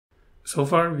So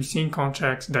far, we've seen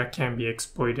contracts that can be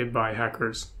exploited by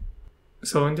hackers.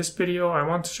 So in this video, I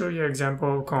want to show you an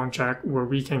example of a contract where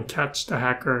we can catch the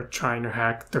hacker trying to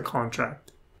hack the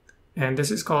contract. And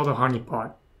this is called a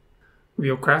honeypot.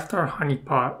 We'll craft our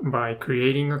honeypot by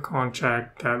creating a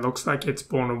contract that looks like it's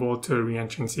vulnerable to a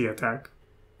reentrancy attack.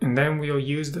 And then we'll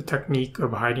use the technique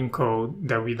of hiding code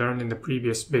that we learned in the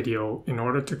previous video in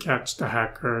order to catch the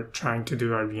hacker trying to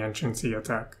do a reentrancy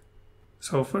attack.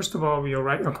 So first of all, we'll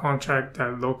write a contract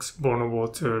that looks vulnerable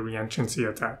to a reentrancy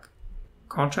attack.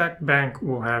 Contract bank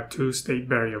will have two state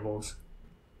variables.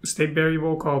 A state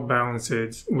variable called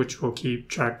balances, which will keep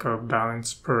track of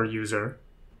balance per user,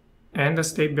 and a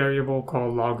state variable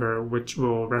called logger, which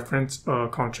will reference a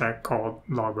contract called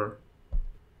logger.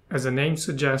 As the name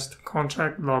suggests,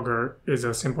 contract logger is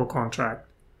a simple contract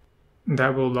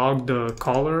that will log the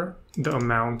caller, the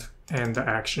amount, and the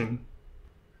action.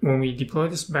 When we deploy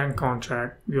this bank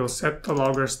contract, we'll set the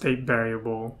logger state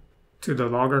variable to the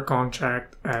logger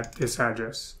contract at this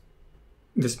address.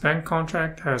 This bank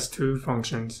contract has two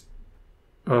functions: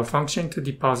 a function to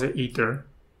deposit Ether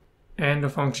and a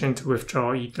function to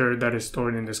withdraw Ether that is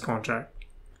stored in this contract.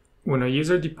 When a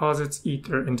user deposits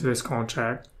Ether into this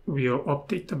contract, we'll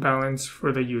update the balance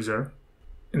for the user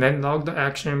and then log the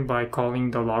action by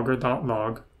calling the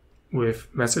logger.log with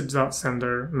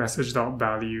message.sender,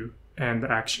 message.value, and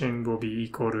the action will be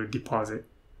equal to deposit.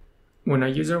 When a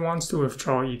user wants to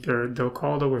withdraw Ether, they'll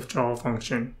call the withdrawal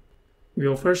function.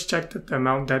 We'll first check that the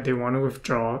amount that they want to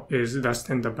withdraw is less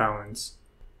than the balance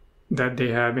that they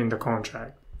have in the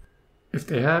contract. If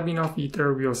they have enough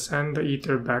Ether, we'll send the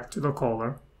Ether back to the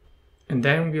caller, and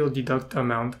then we'll deduct the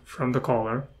amount from the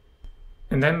caller,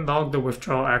 and then log the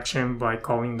withdrawal action by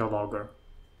calling the logger.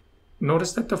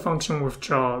 Notice that the function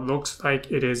withdraw looks like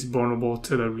it is vulnerable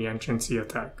to the reentrancy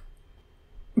attack.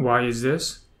 Why is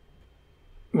this?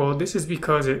 Well, this is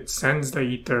because it sends the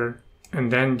Ether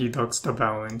and then deducts the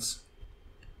balance.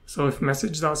 So if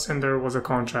message.sender was a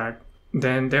contract,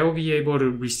 then they'll be able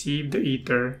to receive the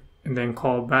Ether and then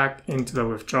call back into the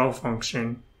withdrawal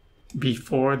function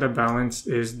before the balance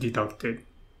is deducted.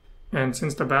 And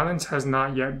since the balance has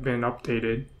not yet been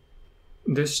updated,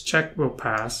 this check will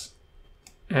pass,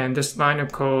 and this line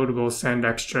of code will send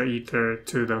extra Ether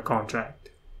to the contract.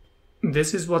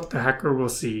 This is what the hacker will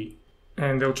see,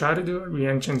 and they'll try to do a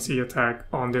reentrancy attack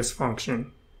on this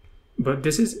function. But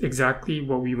this is exactly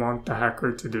what we want the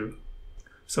hacker to do.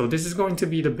 So this is going to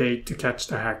be the bait to catch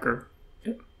the hacker.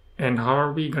 And how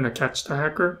are we going to catch the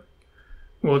hacker?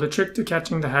 Well, the trick to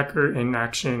catching the hacker in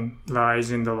action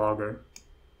lies in the logger.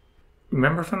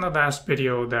 Remember from the last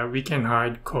video that we can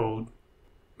hide code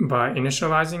by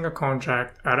initializing a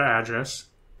contract at an address,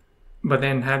 but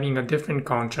then having a different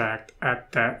contract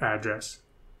at that address.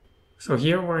 So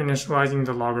here we're initializing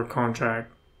the logger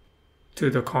contract to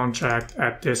the contract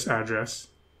at this address.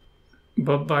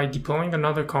 But by deploying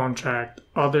another contract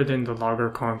other than the logger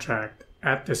contract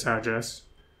at this address,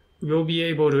 we'll be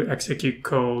able to execute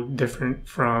code different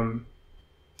from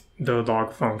the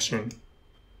log function,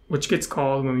 which gets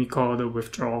called when we call the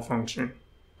withdrawal function.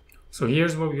 So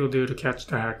here's what we'll do to catch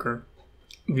the hacker.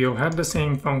 We'll have the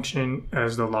same function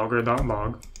as the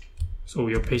logger.log, so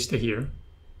we'll paste it here.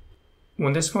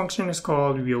 When this function is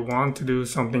called, we'll want to do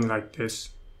something like this.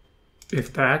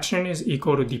 If the action is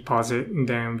equal to deposit,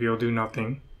 then we'll do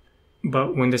nothing.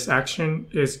 But when this action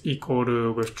is equal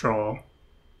to withdrawal,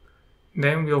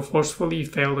 then we'll forcefully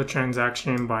fail the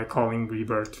transaction by calling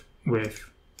revert with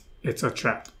it's a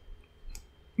trap.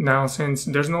 Now, since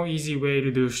there's no easy way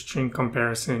to do string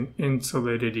comparison in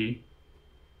Solidity,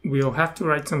 we'll have to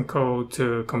write some code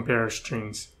to compare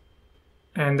strings.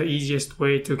 And the easiest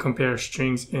way to compare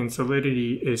strings in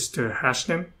Solidity is to hash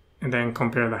them and then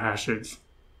compare the hashes.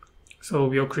 So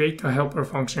we'll create a helper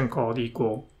function called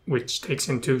equal, which takes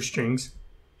in two strings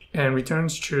and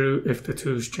returns true if the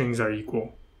two strings are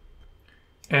equal.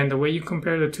 And the way you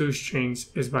compare the two strings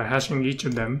is by hashing each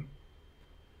of them.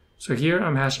 So here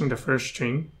I'm hashing the first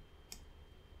string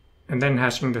and then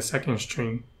hashing the second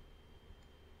string,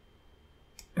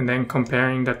 and then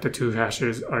comparing that the two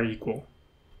hashes are equal.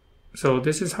 So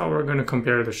this is how we're going to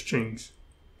compare the strings.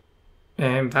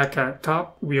 And back at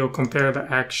top, we'll compare the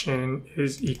action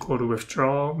is equal to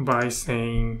withdrawal by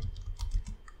saying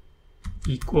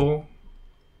equal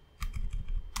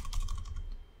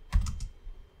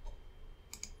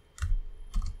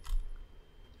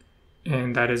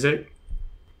and that is it.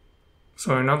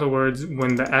 So in other words,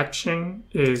 when the action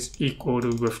is equal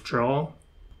to withdrawal,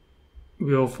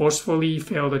 we'll forcefully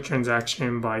fail the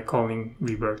transaction by calling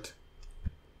revert.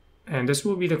 And this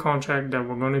will be the contract that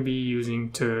we're going to be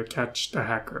using to catch the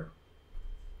hacker.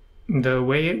 The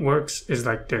way it works is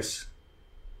like this.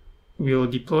 we'll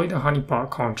deploy the Honeypot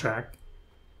contract,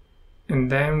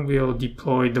 and then we'll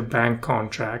deploy the bank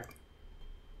contract.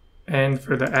 And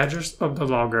for the address of the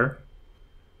logger,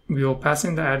 we'll pass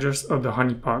in the address of the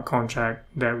Honeypot contract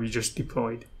that we just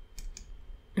deployed.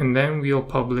 And then we'll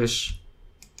publish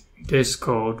this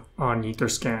code on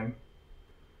Etherscan,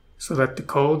 so that the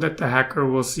code that the hacker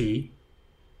will see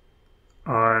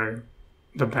are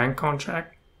the bank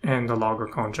contract and the logger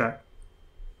contract.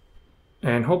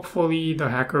 And hopefully the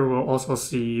hacker will also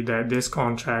see that this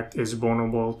contract is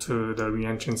vulnerable to the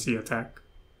reentrancy attack.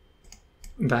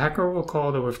 The hacker will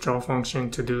call the withdraw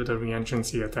function to do the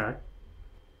reentrancy attack.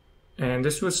 And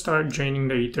this will start draining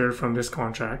the ether from this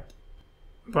contract.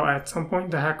 But at some point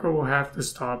the hacker will have to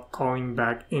stop calling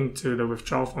back into the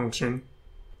withdraw function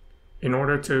in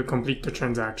order to complete the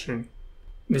transaction.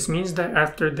 This means that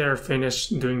after they're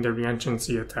finished doing the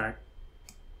reentrancy attack,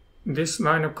 this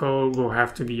line of code will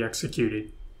have to be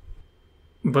executed.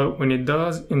 But when it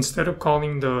does, instead of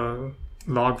calling the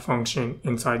log function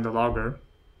inside the logger,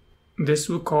 this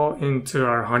will call into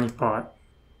our Honeypot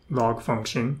log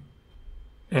function.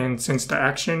 And since the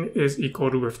action is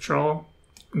equal to withdraw,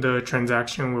 the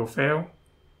transaction will fail.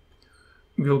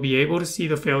 We'll be able to see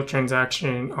the failed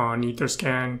transaction on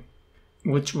Etherscan,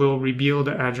 which will reveal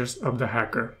the address of the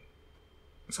hacker.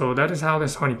 So that is how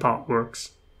this Honeypot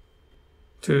works.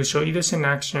 To show you this in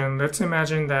action, let's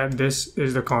imagine that this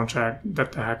is the contract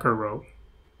that the hacker wrote.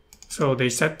 So they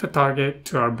set the target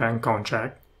to our bank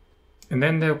contract, and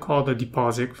then they'll call the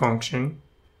deposit function,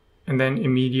 and then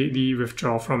immediately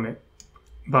withdraw from it.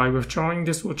 By withdrawing,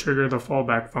 this will trigger the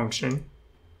fallback function,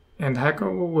 and the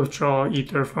hacker will withdraw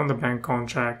ether from the bank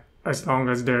contract as long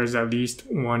as there is at least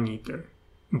 1 ether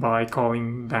by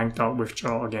calling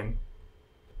bank.withdraw again.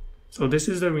 So this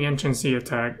is the reentrancy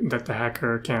attack that the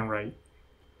hacker can write.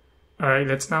 Alright,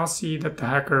 let's now see that the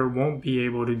hacker won't be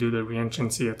able to do the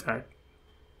reentrancy attack.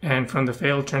 And from the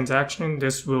failed transaction,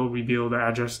 this will reveal the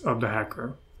address of the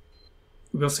hacker.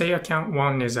 We'll say account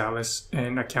 1 is Alice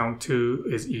and account 2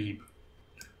 is Eve.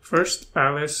 First,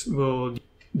 Alice will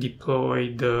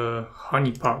deploy the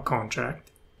Honeypot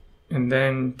contract, and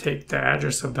then take the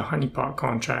address of the Honeypot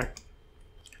contract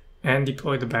and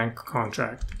deploy the bank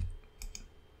contract.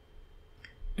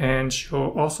 And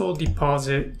she'll also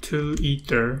deposit 2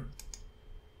 ether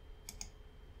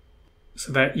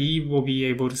so that Eve will be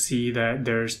able to see that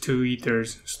there's 2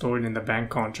 ethers stored in the bank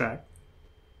contract.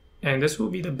 And this will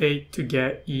be the bait to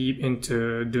get Eve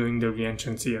into doing the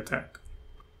reentrancy attack.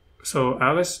 So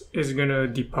Alice is gonna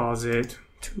deposit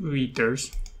 2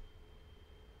 ethers.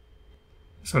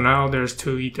 So now there's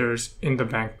 2 ethers in the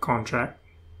bank contract.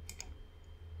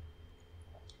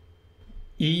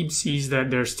 Eve sees that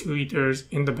there's 2 ethers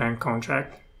in the bank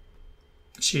contract.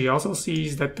 She also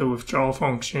sees that the withdrawal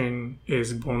function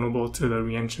is vulnerable to the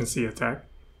reentrancy attack.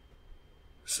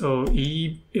 So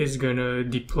Eve is gonna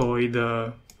deploy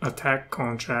the attack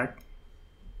contract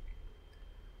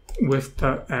with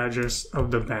the address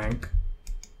of the bank,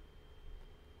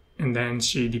 and then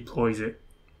she deploys it.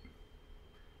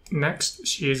 Next,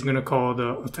 she is gonna call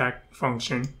the attack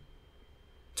function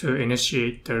to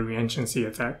initiate the reentrancy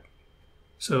attack.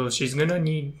 So she's gonna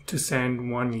need to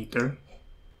send 1 ether.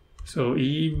 So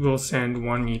Eve will send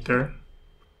 1 ether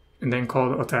and then call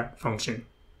the attack function.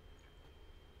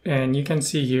 And you can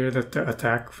see here that the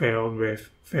attack failed with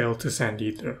failed to send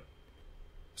ether.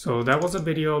 So that was a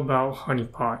video about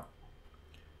Honeypot.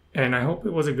 And I hope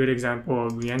it was a good example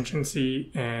of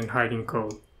reentrancy and hiding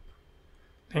code.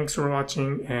 Thanks for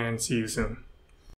watching and see you soon.